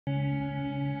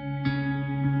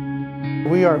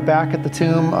We are back at the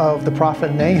tomb of the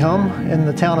prophet Nahum in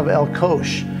the town of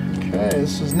Alqosh. Okay,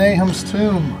 this is Nahum's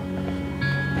tomb.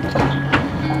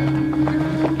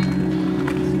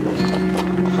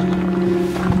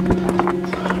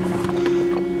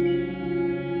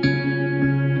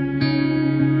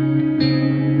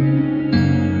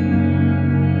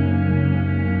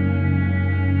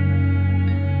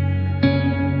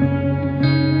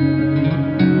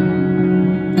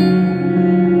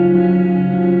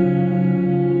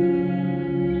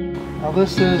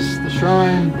 This is the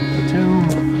shrine, the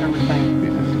tomb, everything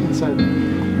inside.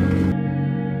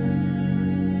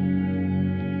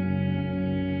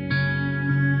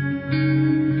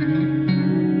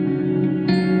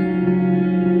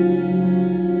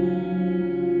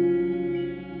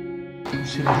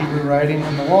 See the Hebrew writing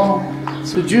on the wall.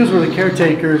 So the Jews were the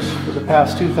caretakers for the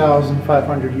past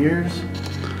 2,500 years.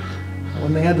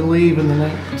 When they had to leave in the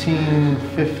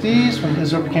 1950s, when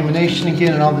Israel became a nation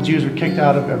again and all the Jews were kicked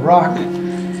out of Iraq,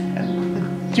 and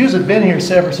the Jews had been here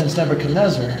ever since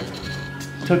Nebuchadnezzar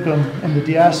took them in the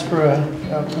diaspora,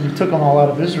 when he took them all out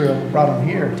of Israel and brought them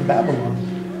here to Babylon.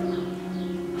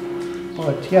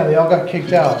 But yeah, they all got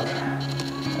kicked out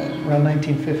around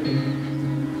 1950.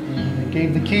 And they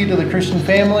gave the key to the Christian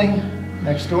family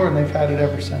next door, and they've had it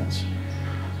ever since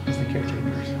as the caretakers.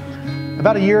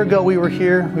 About a year ago we were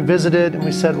here, we visited, and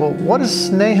we said, well, what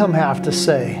does Nahum have to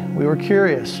say? We were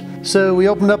curious. So we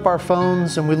opened up our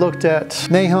phones and we looked at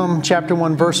Nahum chapter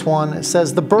 1 verse 1. It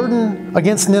says, the burden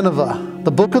against Nineveh, the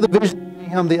book of the vision of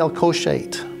Nahum the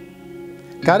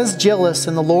Alqoshite. God is jealous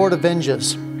and the Lord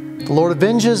avenges. The Lord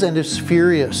avenges and is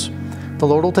furious. The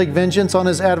Lord will take vengeance on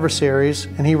his adversaries,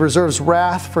 and he reserves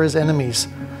wrath for his enemies.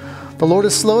 The Lord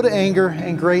is slow to anger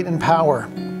and great in power,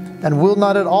 and will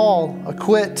not at all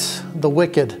acquit the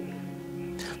wicked.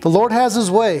 The Lord has his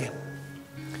way.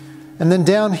 And then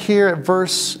down here at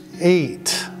verse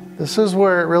 8, this is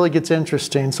where it really gets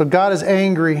interesting. So God is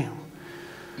angry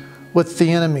with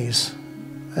the enemies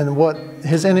and what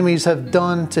his enemies have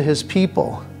done to his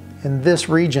people in this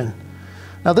region.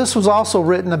 Now this was also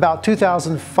written about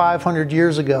 2,500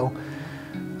 years ago,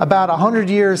 about 100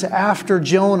 years after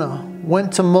Jonah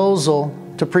went to Mosul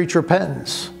to preach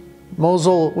repentance.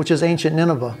 Mosul, which is ancient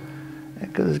Nineveh.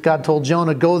 Because God told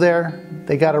Jonah, go there,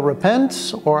 they got to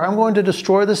repent, or I'm going to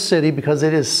destroy the city because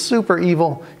it is super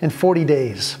evil in 40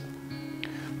 days.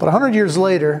 But 100 years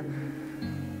later,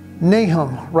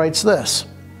 Nahum writes this.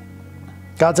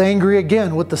 God's angry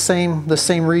again with the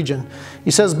same region.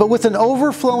 He says, but with an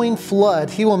overflowing flood,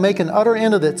 he will make an utter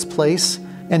end of its place,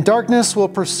 and darkness will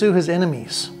pursue his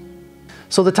enemies.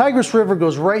 So the Tigris River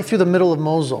goes right through the middle of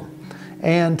Mosul.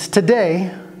 And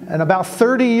today, and about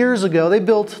 30 years ago, they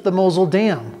built the Mosul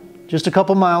Dam, just a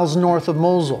couple miles north of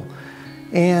Mosul.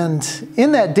 And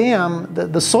in that dam,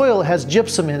 the soil has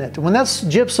gypsum in it. When that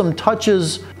gypsum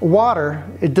touches water,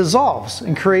 it dissolves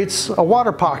and creates a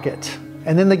water pocket.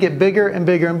 And then they get bigger and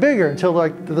bigger and bigger until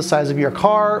like the size of your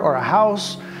car or a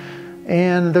house.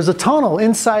 And there's a tunnel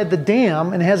inside the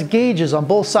dam, and it has gauges on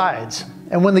both sides.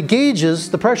 And when the gauges,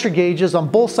 the pressure gauges on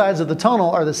both sides of the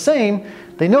tunnel are the same,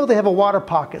 they know they have a water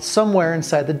pocket somewhere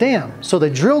inside the dam. So they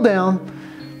drill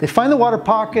down, they find the water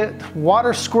pocket,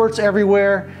 water squirts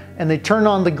everywhere, and they turn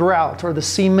on the grout or the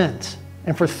cement.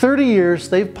 And for 30 years,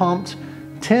 they've pumped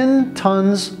 10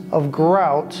 tons of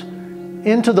grout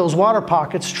into those water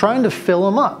pockets, trying to fill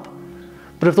them up.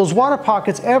 But if those water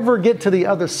pockets ever get to the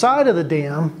other side of the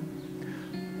dam,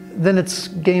 then it's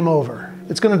game over.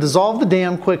 It's going to dissolve the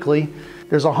dam quickly.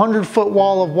 There's a 100-foot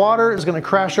wall of water. It's going to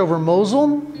crash over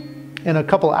Mosul in a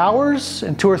couple hours.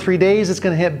 In 2 or 3 days, it's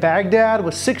going to hit Baghdad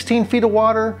with 16 feet of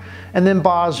water, and then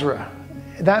Basra.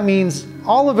 That means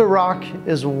all of Iraq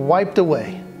is wiped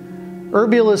away.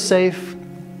 Erbil is safe.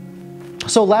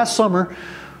 So last summer,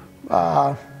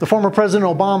 the former President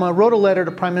Obama wrote a letter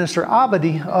to Prime Minister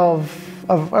Abadi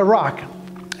of Iraq.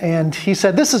 And he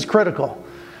said, this is critical.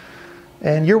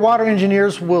 And your water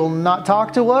engineers will not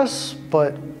talk to us,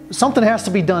 but something has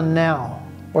to be done now,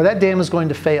 or that dam is going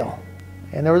to fail.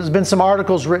 And there has been some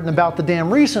articles written about the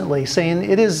dam recently saying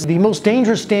it is the most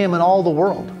dangerous dam in all the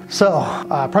world. So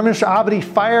Prime Minister Abadi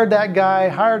fired that guy,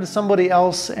 hired somebody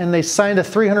else, and they signed a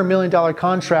 $300 million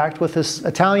contract with this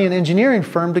Italian engineering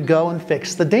firm to go and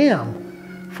fix the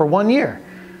dam for 1 year.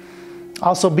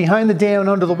 Also behind the dam and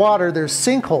under the water, there's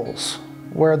sinkholes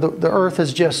where the earth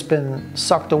has just been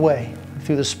sucked away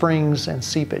through the springs and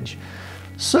seepage.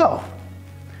 So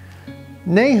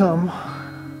Nahum,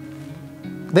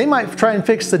 they might try and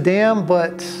fix the dam,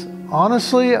 but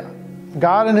honestly,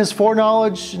 God in his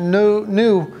foreknowledge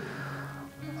knew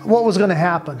what was going to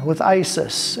happen with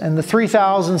ISIS and the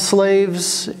 3,000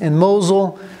 slaves in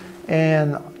Mosul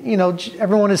and you know,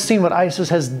 everyone has seen what ISIS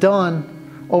has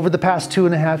done over the past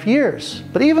 2.5 years.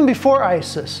 But even before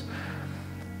ISIS,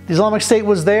 the Islamic State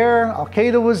was there,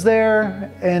 Al-Qaeda was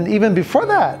there, and even before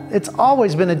that, it's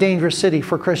always been a dangerous city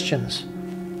for Christians.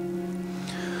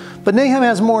 But Nahum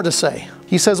has more to say.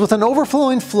 He says, with an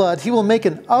overflowing flood, he will make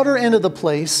an utter end of the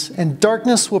place, and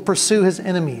darkness will pursue his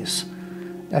enemies.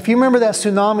 Now, if you remember that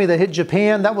tsunami that hit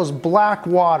Japan, that was black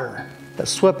water that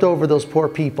swept over those poor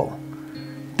people.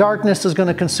 Darkness is going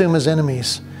to consume his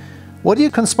enemies. What do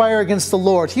you conspire against the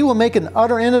Lord? He will make an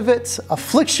utter end of it.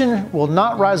 Affliction will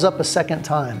not rise up a second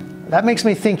time. That makes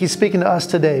me think he's speaking to us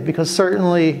today, because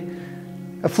certainly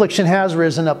affliction has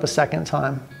risen up a second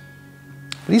time.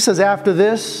 But he says after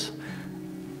this,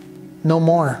 no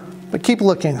more. But keep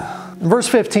looking. In verse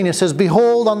 15 it says,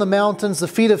 behold on the mountains the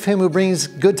feet of him who brings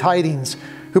good tidings,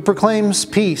 who proclaims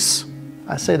peace.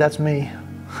 I say that's me.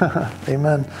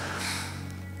 Amen.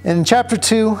 And in chapter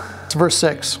 2, verse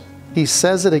 6, he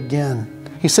says it again.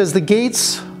 He says, the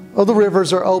gates of the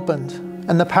rivers are opened,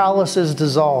 and the palace is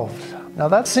dissolved. Now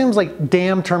that seems like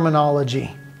dam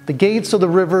terminology. The gates of the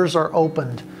rivers are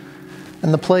opened,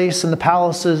 and the place and the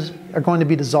palaces are going to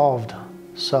be dissolved.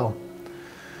 So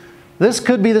this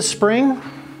could be the spring.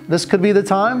 This could be the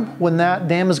time when that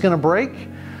dam is going to break.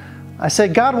 I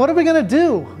said, God, what are we going to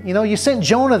do? You know, you sent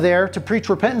Jonah there to preach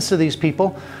repentance to these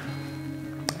people,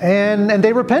 and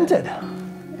they repented.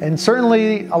 And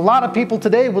certainly a lot of people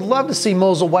today would love to see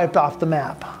Mosul wiped off the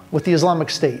map with the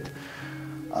Islamic State.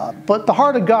 But the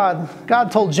heart of God,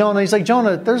 God told Jonah, he's like,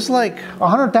 Jonah, there's like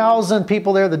 100,000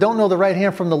 people there that don't know the right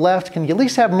hand from the left. Can you at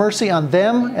least have mercy on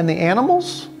them and the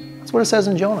animals? That's what it says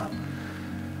in Jonah.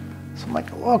 So I'm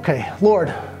like, okay, Lord,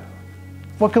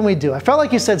 what can we do? I felt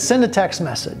like he said, send a text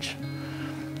message.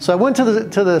 So I went to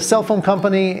the cell phone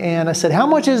company and I said, how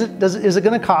much is it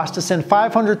going to cost to send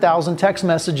 500,000 text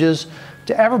messages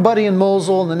to everybody in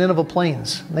Mosul and the Nineveh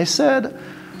Plains? And they said,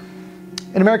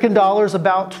 in American dollars,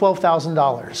 about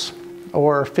 $12,000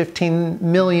 or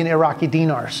 15 million Iraqi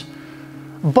dinars.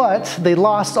 But they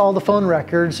lost all the phone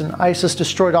records and ISIS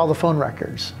destroyed all the phone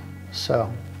records.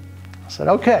 So I said,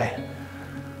 okay,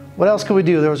 what else could we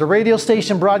do? There was a radio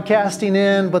station broadcasting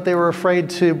in, but they were afraid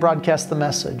to broadcast the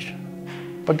message.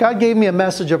 But God gave me a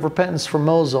message of repentance for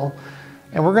Mosul,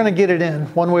 and we're going to get it in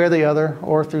one way or the other,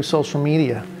 or through social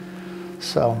media.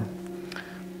 So,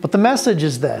 but the message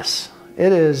is this.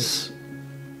 It is,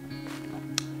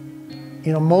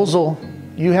 you know, Mosul,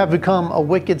 you have become a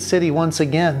wicked city once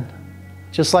again,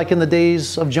 just like in the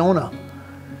days of Jonah.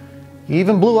 You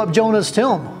even blew up Jonah's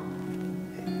tomb.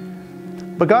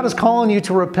 But God is calling you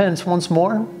to repent once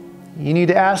more. You need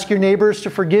to ask your neighbors to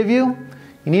forgive you.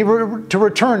 You need to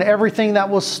return everything that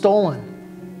was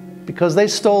stolen, because they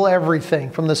stole everything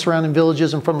from the surrounding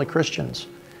villages and from the Christians.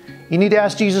 You need to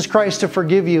ask Jesus Christ to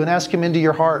forgive you and ask Him into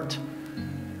your heart.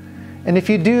 And if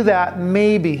you do that,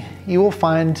 maybe you will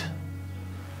find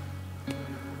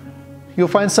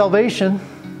salvation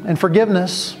and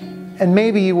forgiveness, and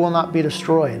maybe you will not be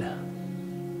destroyed.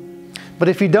 But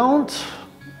if you don't,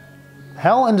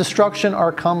 hell and destruction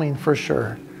are coming for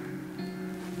sure.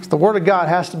 The Word of God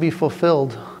has to be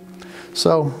fulfilled.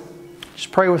 So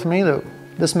just pray with me that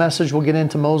this message will get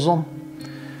into Mosul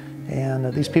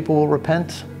and these people will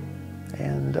repent.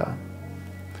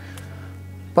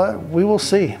 But we will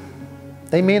see.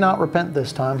 They may not repent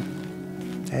this time.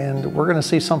 And we're going to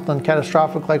see something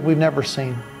catastrophic like we've never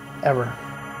seen, ever.